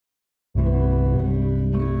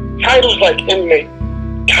Titles like inmate,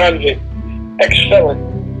 convict, ex-felon,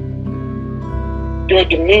 they're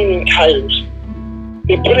demeaning titles.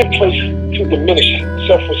 They're put in place to diminish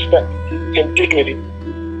self-respect and dignity,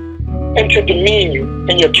 and to demean you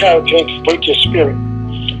and your character and to break your spirit.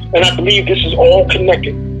 And I believe this is all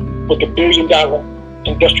connected with the $1 billion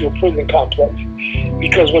industrial prison complex.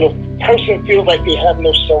 Because when a person feels like they have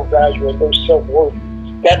no self-value and no self-worth,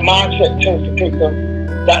 that mindset tends to take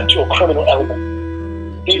them back to a criminal element.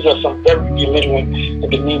 These are some very belittling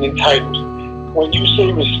and demeaning titles. When you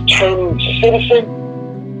say returning citizen,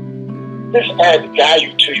 this adds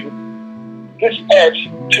value to you. This adds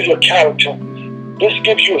to your character. This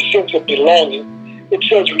gives you a sense of belonging. It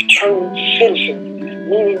says returning citizen,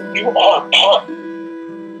 meaning you are a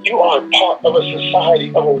part of a society,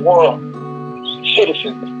 of a world.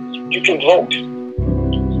 Citizen. You can vote.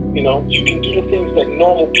 You can do the things that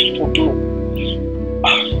normal people do.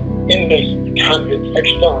 Inmates, convicts,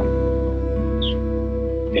 ex-felon.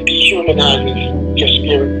 It dehumanizes your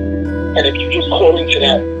spirit. And if you get caught into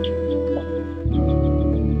that,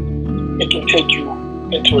 it can take you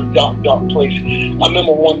into a dark, dark place. I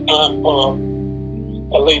remember one time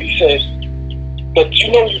a lady says, but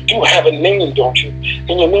you do have a name, don't you?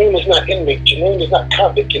 And your name is not inmate, your name is not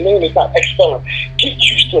convict, your name is not ex-felon. Get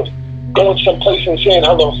used to going someplace and saying,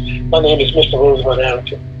 hello, my name is Mr. Roosevelt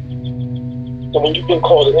Arrington. And when you've been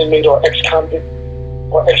called an inmate or ex-convict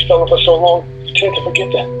or ex-felon for so long, you tend to forget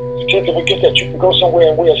that. You tend to forget that you can go somewhere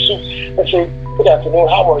and wear a suit and say, good afternoon,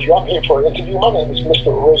 how are you? I'm here for an interview. My name is Mr.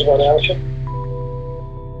 Roosevelt Arrington.